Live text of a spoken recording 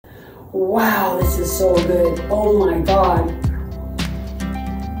Wow, this is so good. Oh my God.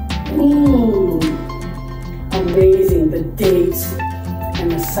 Amazing. The dates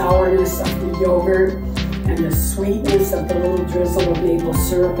and the sourness of the yogurt and the sweetness of the little drizzle of maple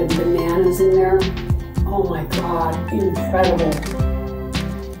syrup and bananas in there. Oh my God, incredible.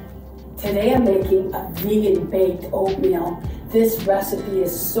 Today I'm making a vegan baked oatmeal. This recipe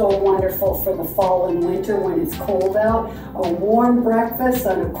is so wonderful for the fall and winter when it's cold out. A warm breakfast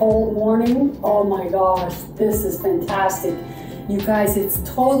on a cold morning. Oh my gosh, this is fantastic. You guys, it's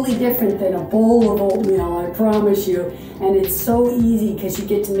totally different than a bowl of oatmeal, I promise you. And it's so easy because you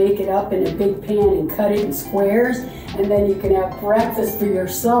get to make it up in a big pan and cut it in squares. And then you can have breakfast for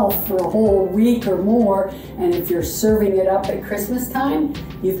yourself for a whole week or more. And if you're serving it up at Christmas time,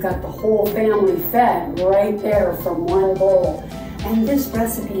 you've got the whole family fed right there from one bowl. And this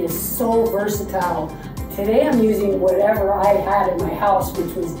recipe is so versatile. Today I'm using whatever I had in my house,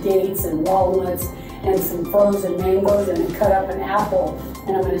 which was dates and walnuts and some frozen mangoes, and I cut up an apple.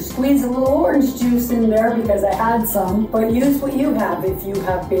 And I'm going to squeeze a little orange juice in there because I had some, but use what you have. If you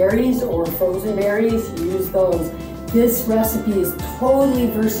have berries or frozen berries, use those. This recipe is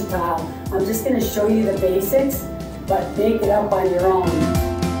totally versatile. I'm just going to show you the basics, but make it up on your own.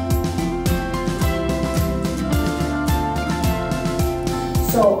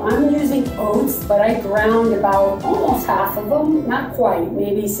 So I'm using oats, but I ground about almost half of them, not quite,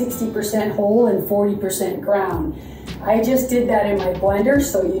 maybe 60% whole and 40% ground. I just did that in my blender,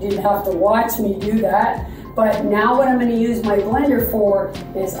 so you didn't have to watch me do that. But now what I'm going to use my blender for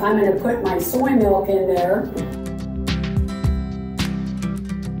is I'm going to put my soy milk in there.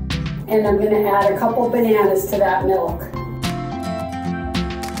 And I'm going to add a couple bananas to that milk.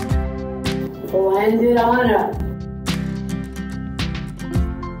 Blend it on up.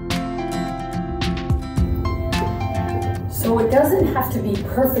 So it doesn't have to be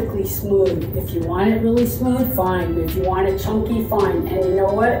perfectly smooth. If you want it really smooth, fine. If you want it chunky, fine. And you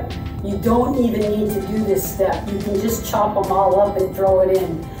know what? You don't even need to do this step. You can just chop them all up and throw it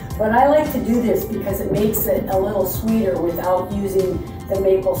in. But I like to do this because it makes it a little sweeter without using the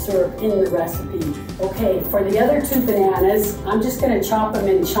maple syrup in the recipe. Okay, for the other 2 bananas, I'm just going to chop them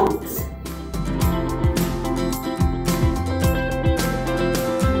in chunks.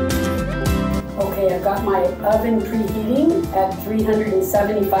 Okay, I've got my oven preheating at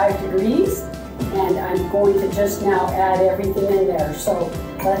 375 degrees, and I'm going to just now add everything in there. So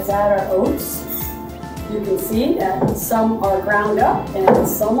let's add our oats. You can see that some are ground up and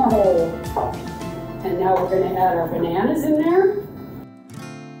some are whole. And now we're going to add our bananas in there.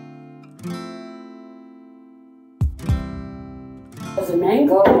 There's a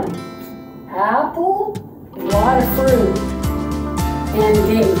mango, apple, a lot of fruit, and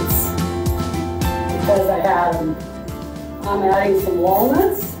dates. Because I had them. I'm adding some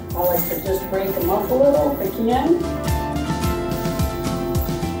walnuts. I like to just break them up a little if I can.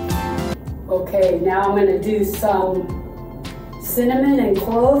 Okay, now I'm going to do some cinnamon and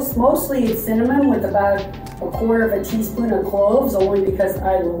cloves. Mostly it's cinnamon with about 1/4 teaspoon of cloves, only because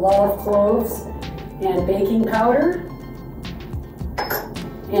I love cloves, and baking powder,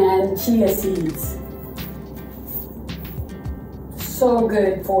 and chia seeds. So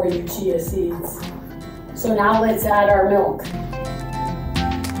good for you, chia seeds. So now let's add our milk.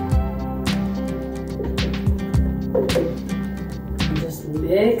 And just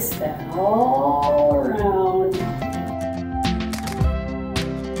mix that all around.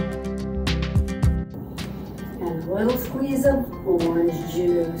 And a little squeeze of orange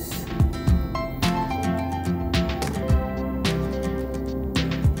juice.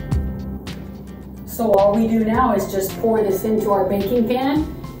 So all we do now is just pour this into our baking pan,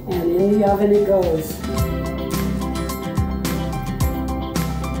 and in the oven it goes.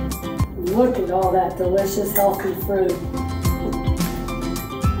 Look at all that delicious, healthy fruit.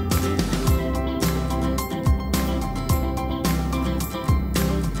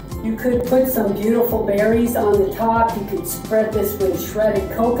 You could put some beautiful berries on the top. You could spread this with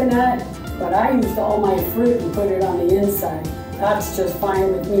shredded coconut, but I used all my fruit and put it on the inside. That's just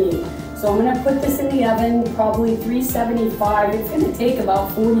fine with me. So I'm going to put this in the oven, probably 375. It's going to take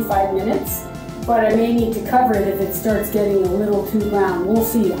about 45 minutes. But I may need to cover it if it starts getting a little too brown. We'll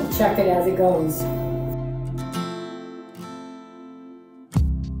see. I'll check it as it goes.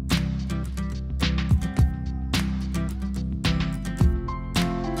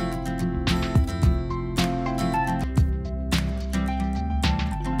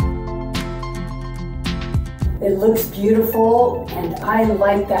 It looks beautiful, and I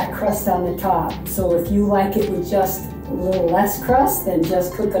like that crust on the top. So if you like it with just a little less crust, then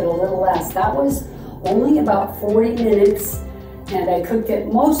just cook it a little less. That was only about 40 minutes, and I cooked it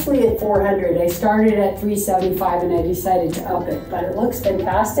mostly at 400. I started at 375 and I decided to up it, but it looks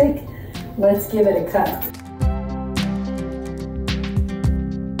fantastic. Let's give it a cut.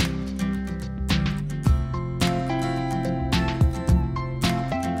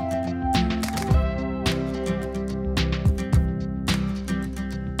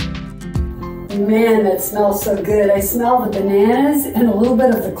 Man, that smells so good. I smell the bananas and a little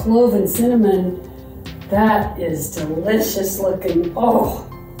bit of the clove and cinnamon. That is delicious looking. Oh,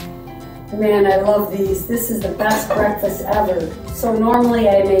 man, I love these. This is the best breakfast ever. So normally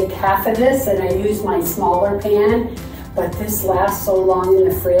I make half of this and I use my smaller pan, but this lasts so long in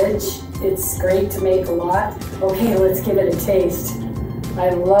the fridge. It's great to make a lot. Okay, let's give it a taste.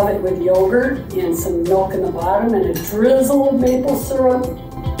 I love it with yogurt and some milk in the bottom and a drizzle of maple syrup.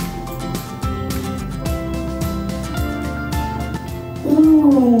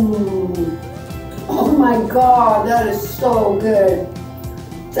 Mmm. Oh my God, that is so good.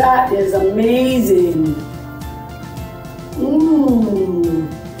 That is amazing. Mmm.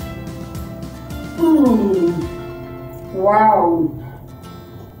 Mmm. Wow.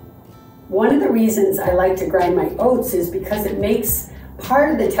 One of the reasons I like to grind my oats is because it makes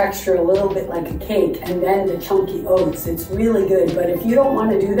part of the texture a little bit like a cake and then the chunky oats. It's really good, but if you don't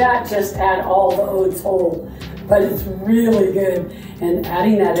want to do that, just add all the oats whole. But it's really good. And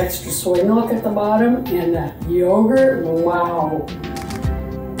adding that extra soy milk at the bottom and that yogurt, wow.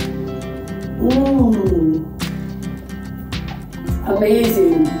 Mmm.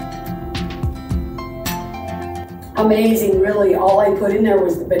 Amazing. Amazing, really. All I put in there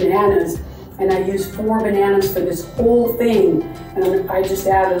was the bananas, and I used 4 bananas for this whole thing. And I just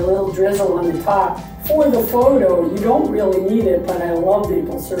added a little drizzle on the top. For the photo, you don't really need it, but I love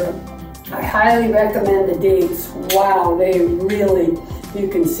maple syrup. I highly recommend the dates. Wow, they really, you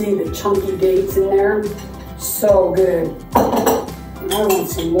can see the chunky dates in there. So good. I want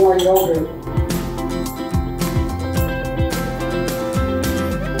some more yogurt.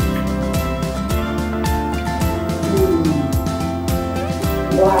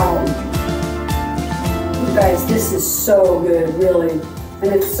 Wow. You guys, this is so good, really.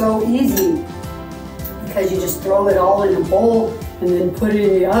 And it's so easy because you just throw it all in a bowl and then put it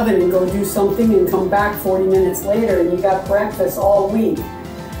in the oven and go do something and come back 40 minutes later and you got breakfast all week.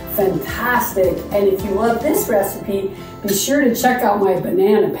 Fantastic. And if you love this recipe, be sure to check out my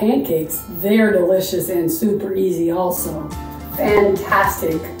banana pancakes. They're delicious and super easy also.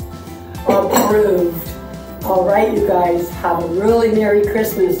 Fantastic. Approved. All right, you guys, have a really Merry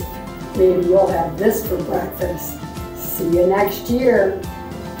Christmas. Maybe you'll have this for breakfast. See you next year.